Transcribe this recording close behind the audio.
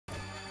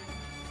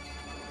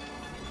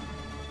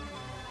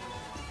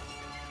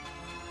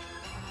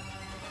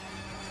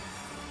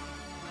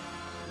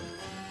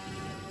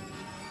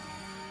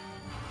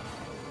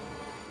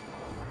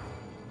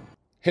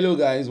Hello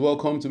guys,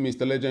 welcome to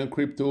Mr. Legend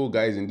Crypto.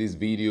 Guys, in this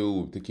video,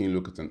 we're taking a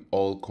look at an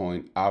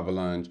altcoin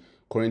Avalanche,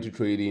 currently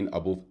trading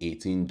above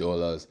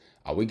 $18.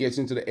 Are we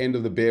getting to the end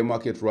of the bear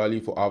market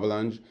rally for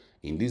Avalanche?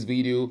 In this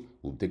video,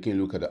 we're taking a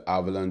look at the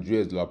Avalanche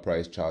US dollar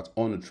price chart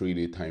on a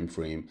 3-day time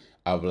frame.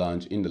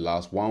 Avalanche in the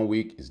last 1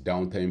 week is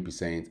down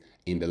 10%.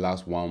 In the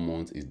last 1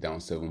 month is down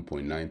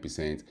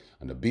 7.9%.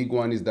 And the big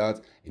one is that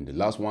in the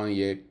last 1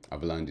 year,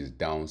 Avalanche is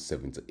down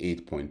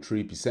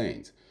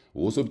 78.3%.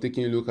 We'll also be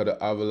taking a look at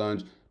the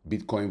Avalanche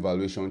Bitcoin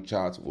valuation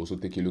chart. We'll also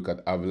take a look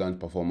at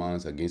Avalanche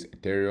performance against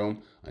Ethereum,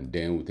 and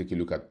then we'll take a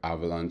look at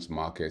Avalanche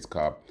market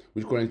cap,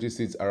 which currently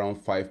sits around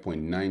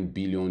 $5.9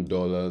 billion.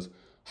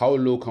 How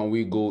low can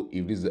we go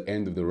if this is the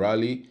end of the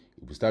rally?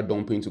 If we start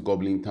dumping to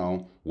Goblin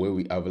Town, where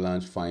we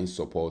Avalanche find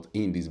support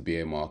in this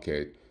bear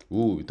market? We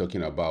will be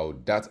talking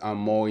about that and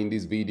more in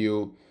this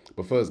video.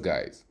 But first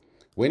guys,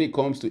 when it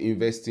comes to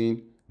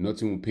investing,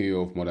 nothing will pay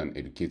off more than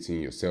educating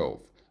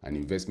yourself. And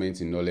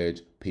investment in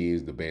knowledge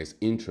pays the best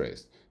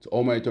interest. To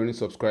all my returning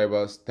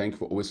subscribers, thank you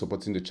for always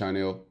supporting the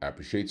channel. I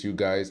appreciate you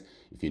guys.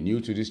 If you're new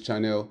to this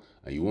channel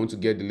and you want to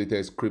get the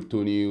latest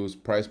crypto news,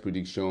 price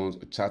predictions,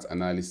 chart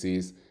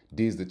analysis,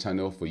 this is the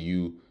channel for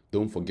you.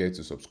 Don't forget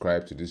to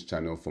subscribe to this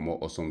channel for more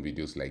awesome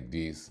videos like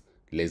this.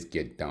 Let's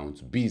get down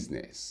to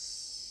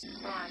business.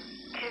 1,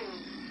 2,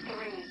 3,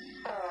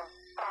 4,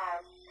 5.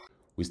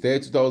 We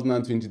started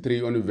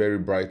 2023 on a very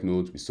bright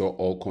note. We saw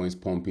all coins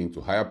pumping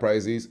to higher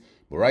prices,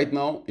 but right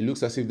now it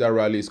looks as if that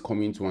rally is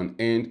coming to an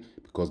end.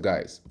 Because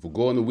guys, if we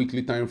go on a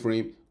weekly time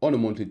frame, on a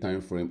monthly time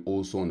frame,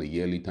 also on a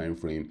yearly time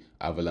frame,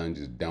 Avalanche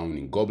is down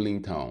in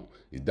Goblin Town.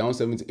 It's down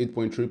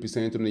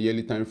 78.3% on the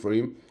yearly time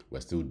frame.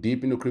 We're still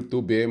deep in the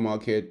crypto bear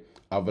market.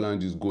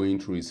 Avalanche is going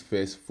through its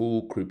first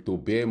full crypto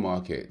bear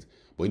market.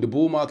 But in the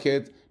bull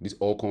market, this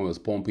altcoin was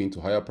pumping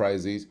to higher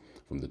prices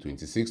from the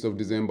 26th of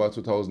December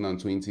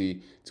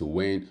 2020 to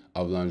when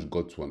Avalanche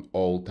got to an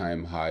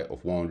all-time high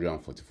of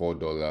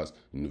 $144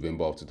 in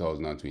November of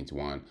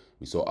 2021.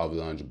 We saw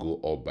Avalanche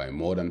go up by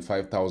more than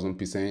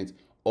 5,000%.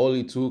 All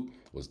it took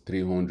was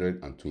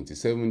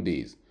 327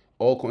 days.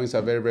 All coins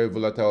are very, very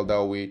volatile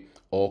that way.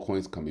 All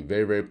coins can be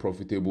very, very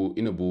profitable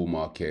in a bull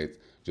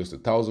market. Just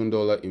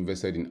 $1,000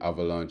 invested in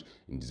Avalanche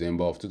in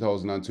December of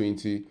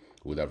 2020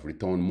 would have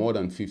returned more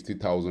than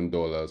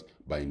 $50,000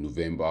 by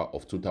November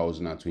of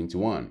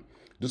 2021.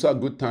 Those are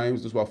good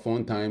times. Those were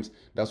fun times.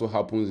 That's what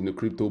happens in the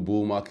crypto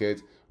bull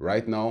market.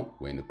 Right now,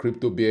 we're in the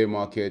crypto bear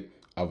market.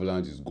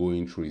 Avalanche is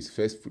going through its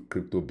first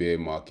crypto bear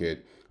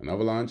market, and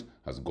Avalanche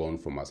has gone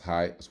from as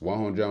high as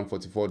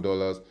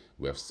 $144.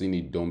 We have seen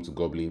it dump to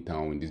Goblin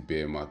Town in this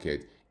bear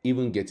market,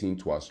 even getting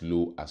to as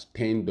low as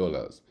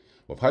 $10.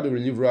 We've had a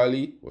relief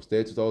rally. We've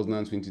started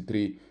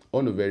 2023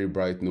 on a very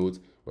bright note.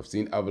 We've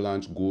seen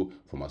Avalanche go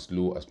from as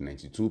low as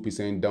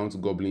 92% down to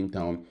Goblin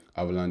Town.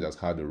 Avalanche has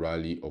had a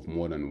rally of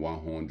more than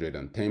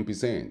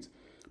 110%.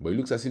 But it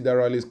looks as if that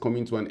rally is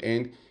coming to an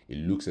end. It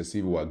looks as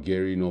if we are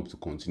gearing up to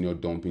continue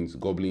dumping to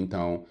Goblin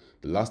Town.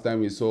 The last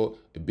time we saw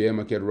a bear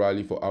market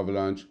rally for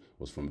Avalanche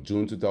was from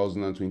June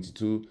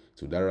 2022.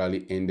 So that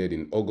rally ended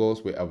in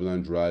August, where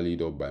Avalanche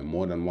rallied up by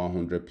more than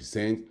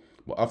 100%.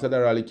 But after that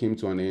rally came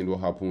to an end,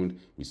 what happened?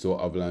 We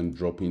saw Avalanche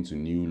dropping to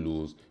new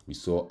lows. We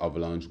saw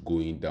Avalanche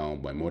going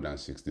down by more than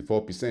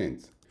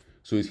 64%.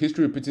 So is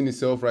history repeating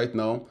itself right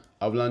now?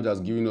 Avalanche has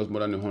given us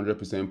more than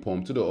 100%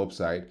 pump to the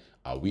upside.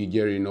 Are we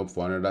gearing up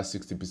for another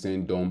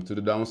 60% dump to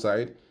the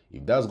downside?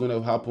 If that's going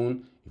to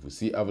happen, if we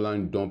see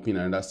Avalanche dumping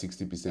another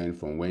 60%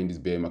 from when this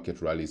bear market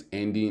rally is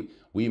ending,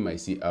 we might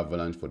see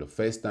Avalanche for the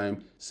first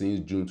time since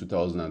June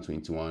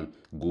 2021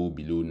 go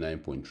below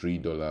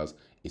 $9.3.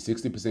 A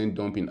 60%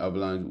 dump in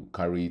Avalanche will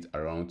carry it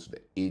around to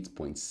the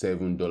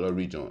 $8.7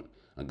 region.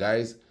 And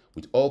guys,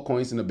 with all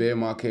coins in the bear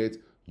market,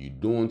 you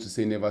don't want to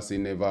say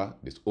never.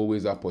 There's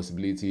always a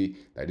possibility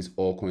that these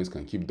altcoins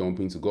can keep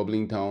dumping to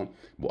Goblin Town.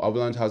 But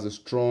Avalanche has a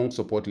strong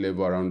support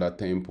level around that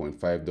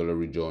 $10.5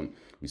 region.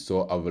 We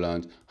saw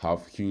Avalanche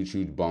have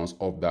huge bounce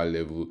up that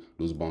level.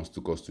 Those bounce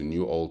took us to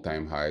new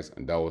all-time highs,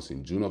 and that was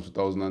in June of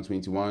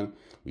 2021.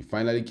 We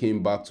finally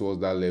came back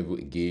towards that level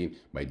again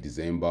by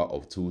December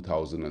of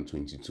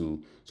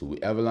 2022. So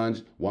we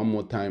Avalanche one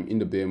more time in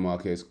the bear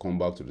markets, come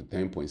back to the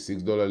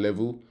 $10.6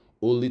 level.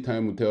 Only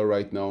time will tell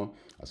right now.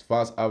 As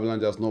far as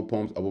Avalanche has not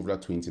pumped above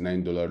that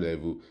 $29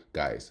 level,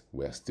 guys,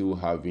 we're still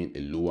having a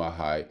lower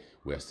high.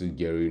 We're still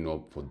gearing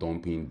up for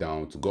dumping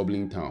down to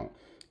Goblin Town.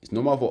 It's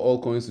normal for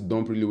all coins to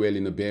dump really well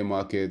in the bear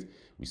market.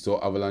 We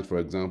saw Avalanche, for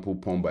example,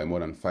 pump by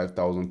more than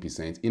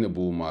 5,000% in a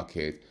bull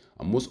market.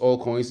 And most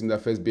all coins in the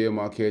first bear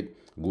market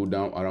go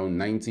down around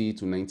 90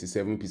 to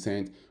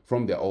 97%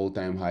 from their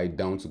all-time high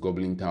down to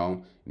Goblin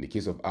Town. In the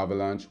case of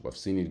Avalanche, we've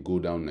seen it go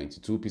down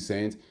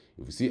 92%.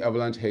 If we see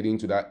Avalanche heading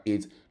to that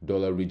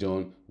 $8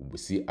 region, we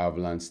see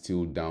Avalanche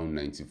still down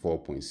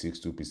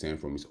 94.62%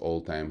 from its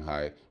all-time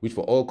high, which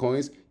for all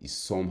coins is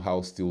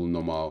somehow still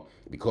normal,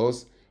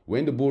 because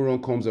when the bull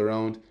run comes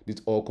around, these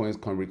altcoins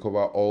can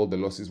recover all the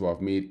losses we have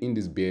made in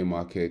this bear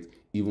market,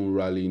 even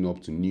rallying up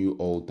to new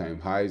all-time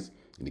highs.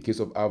 In the case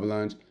of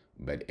Avalanche,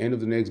 by the end of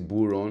the next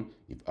bull run,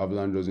 if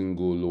Avalanche doesn't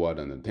go lower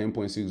than the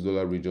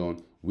 $10.6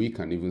 region, we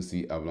can even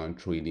see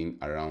Avalanche trading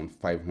around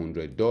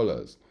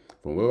 $500.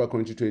 From where we're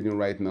currently trading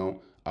right now,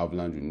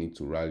 Avalanche will need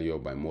to rally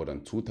up by more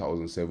than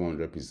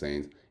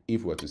 2,700%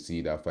 if we're to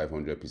see that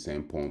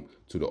 500% pump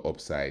to the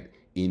upside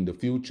in the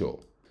future.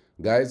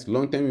 Guys,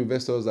 long-term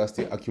investors are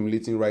still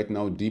accumulating right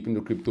now deep in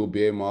the crypto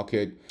bear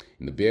market.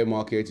 In the bear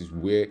market is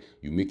where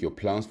you make your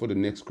plans for the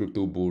next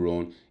crypto bull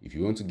run. If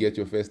you want to get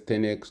your first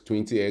 10x,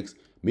 20x,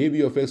 maybe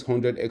your first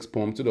 100x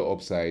pump to the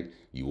upside,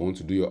 you want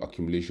to do your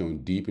accumulation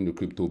deep in the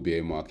crypto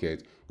bear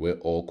market where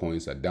all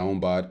coins are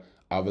down bad.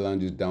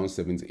 Avalanche is down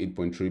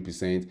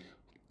 78.3%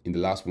 in the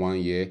last 1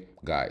 year.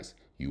 Guys,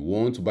 you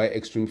want to buy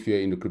extreme fear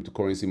in the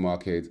cryptocurrency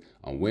market,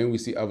 and when we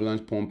see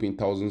Avalanche pumping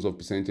thousands of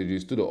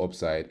percentages to the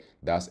upside,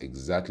 that's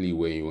exactly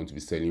where you want to be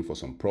selling for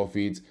some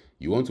profits.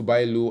 You want to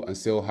buy low and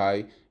sell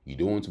high. You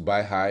don't want to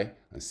buy high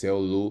and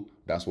sell low.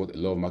 That's what a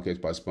lot of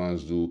market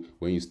participants do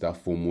when you start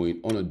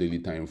FOMOing on a daily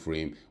time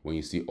frame, when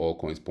you see all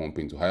coins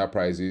pumping to higher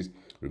prices.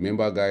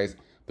 Remember guys,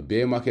 the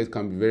bear market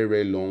can be very,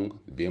 very long.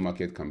 The bear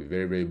market can be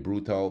very, very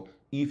brutal.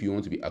 If you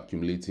want to be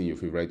accumulating your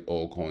favorite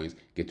altcoins,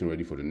 getting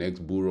ready for the next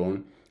bull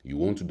run, you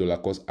want to dollar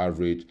cost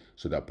average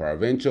so that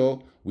peradventure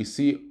we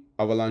see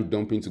Avalanche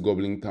dumping to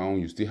gobbling town,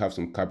 you still have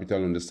some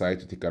capital on the side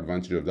to take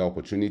advantage of that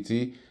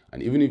opportunity.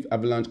 And even if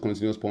Avalanche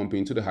continues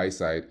pumping to the high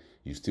side,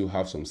 you still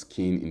have some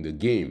skin in the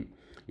game.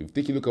 If you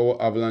take a look at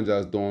what Avalanche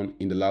has done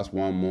in the last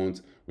 1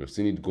 month, we've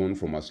seen it gone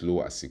from as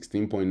low as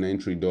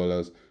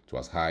 $16.93 to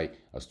as high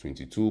as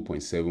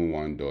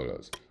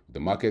 $22.71. The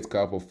market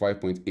cap of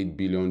 $5.8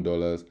 billion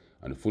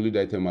and a fully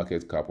diluted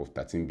market cap of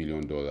 $13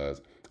 billion,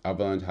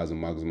 Avalanche has a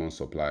maximum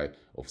supply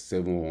of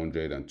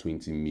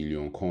 720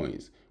 million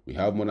coins. We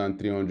have more than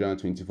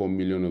 324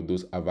 million of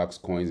those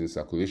Avax coins in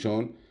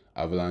circulation.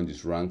 Avalanche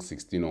is ranked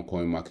 16 on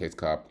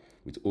CoinMarketCap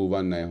with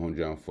over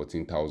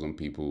 914,000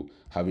 people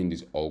having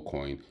this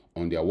altcoin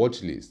on their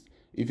watch list.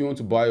 If you want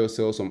to buy or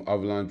sell some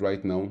Avalanche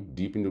right now,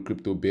 deep in the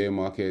crypto bear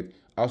market,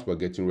 as we're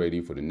getting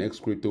ready for the next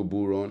crypto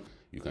bull run,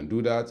 you can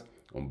do that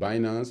on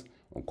Binance,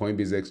 on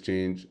Coinbase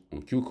Exchange,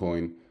 on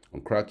KuCoin,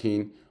 on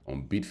Kraken,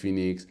 on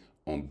Bitfinex,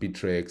 on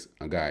Bittrex,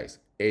 and guys,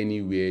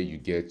 anywhere you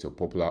get your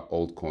popular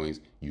altcoins,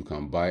 you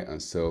can buy and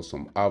sell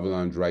some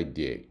Avalanche right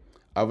there.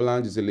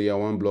 Avalanche is a layer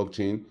 1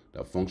 blockchain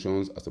that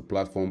functions as a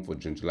platform for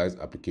decentralized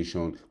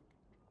application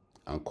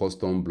and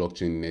custom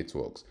blockchain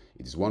networks.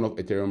 It is one of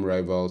Ethereum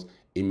rivals,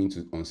 aiming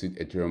to unseat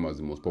Ethereum as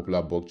the most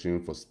popular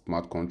blockchain for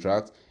smart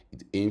contracts.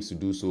 It aims to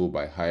do so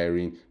by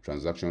hiring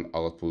transaction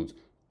output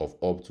of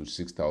up to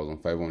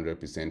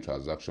 6,500%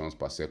 transactions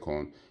per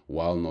second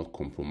while not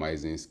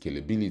compromising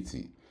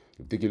scalability. If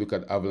you take a look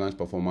at Avalanche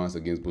performance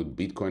against both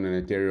Bitcoin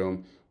and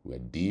Ethereum, we're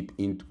deep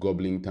into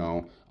gobbling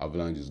town.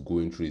 Avalanche is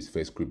going through its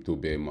first crypto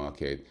bear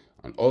market,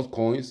 and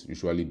altcoins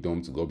usually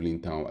dump to gobbling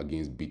town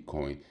against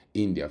Bitcoin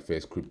in their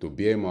first crypto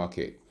bear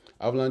market.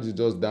 Avalanche is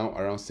just down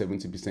around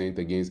 70%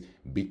 against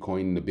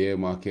Bitcoin in the bear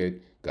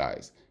market.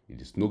 Guys,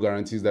 there's no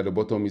guarantees that the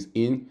bottom is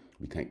in.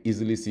 We can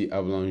easily see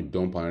Avalanche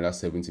dump another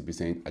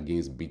 70%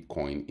 against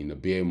Bitcoin in the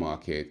bear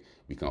market.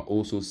 We can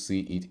also see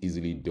it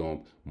easily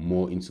dump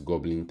more into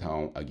gobbling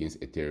town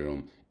against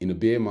Ethereum in the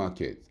bear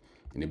market.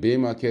 In the bear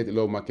market, a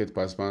lot of market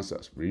participants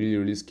are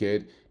really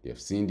scared. They have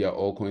seen their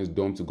altcoins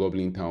dump to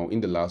gobbling town in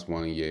the last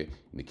 1 year.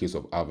 In the case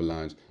of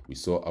Avalanche, we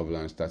saw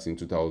Avalanche starting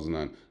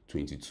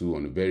 2022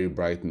 on a very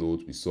bright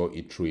note. We saw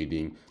it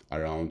trading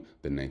around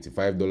the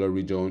 $95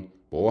 region.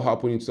 But what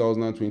happened in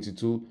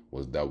 2022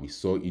 was that we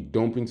saw it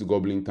dumping to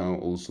gobbling town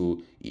also.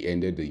 It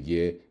ended the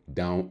year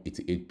down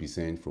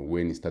 88% from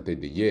when it started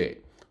the year.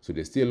 So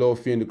there's still a lot of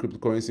fear in the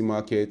cryptocurrency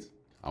market.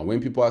 And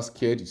when people are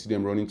scared, you see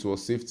them running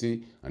towards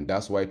safety. And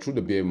that's why through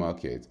the bear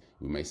market,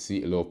 we might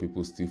see a lot of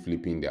people still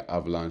flipping their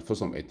Avalanche for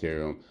some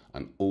Ethereum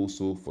and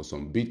also for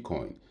some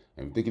Bitcoin.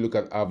 And if you take a look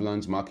at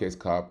Avalanche market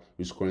cap,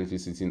 which is currently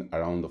sitting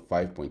around the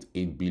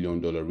 $5.8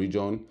 billion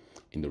region.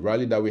 In the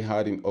rally that we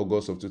had in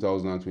August of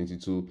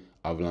 2022,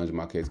 Avalanche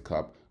market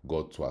cap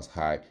got to as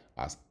high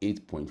as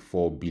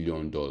 $8.4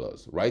 billion.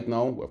 Right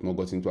now, we have not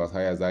gotten to as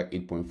high as that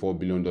 $8.4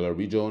 billion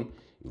region.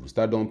 If we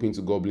start dumping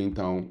to gobbling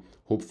town,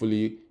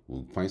 hopefully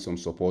we'll find some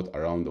support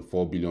around the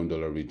 $4 billion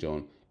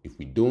region. If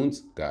we don't,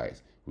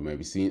 guys, we might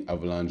be seeing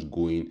Avalanche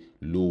going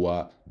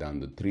lower than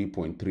the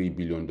 $3.3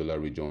 billion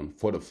region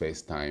for the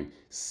first time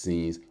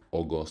since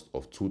August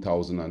of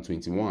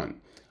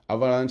 2021.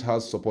 Avalanche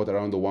has support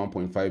around the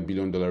 $1.5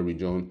 billion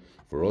region.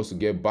 For us to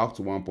get back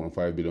to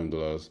 $1.5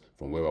 billion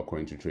from where we're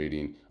currently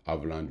trading,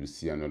 Avalanche will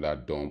see another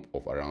dump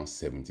of around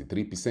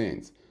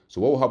 73%. So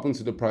what will happen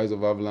to the price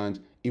of Avalanche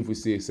if we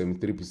see a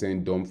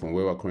 73% dump from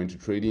where we're currently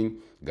trading?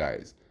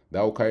 Guys,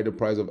 that will carry the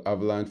price of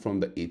Avalanche from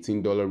the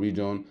 $18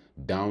 region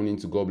down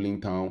into gobbling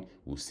town.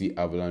 We'll see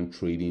Avalanche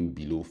trading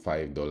below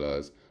 $5.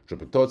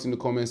 Drop your thoughts in the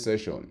comment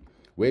section.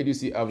 Where do you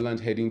see Avalanche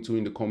heading to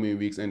in the coming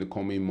weeks and the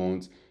coming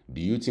months? Do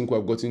you think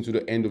we've gotten to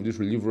the end of this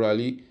relief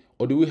rally?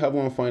 Or do we have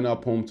one final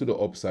pump to the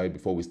upside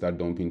before we start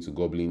dumping to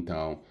gobbling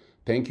town?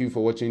 Thank you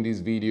for watching this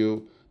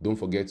video. Don't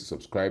forget to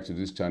subscribe to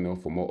this channel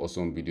for more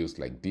awesome videos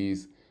like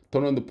this.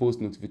 Turn on the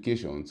post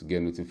notification to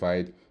get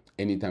notified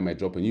anytime I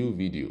drop a new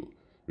video.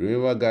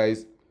 Remember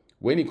guys,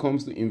 When it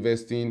comes to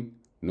investing,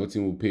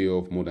 nothing will pay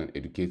off more than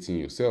educating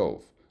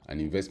yourself. And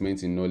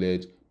investment in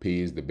knowledge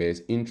pays the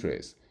best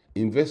interest.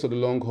 Invest for the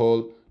long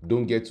haul.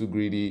 Don't get too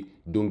greedy.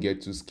 Don't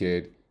get too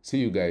scared. See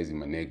you guys in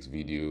my next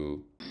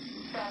video.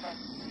 7,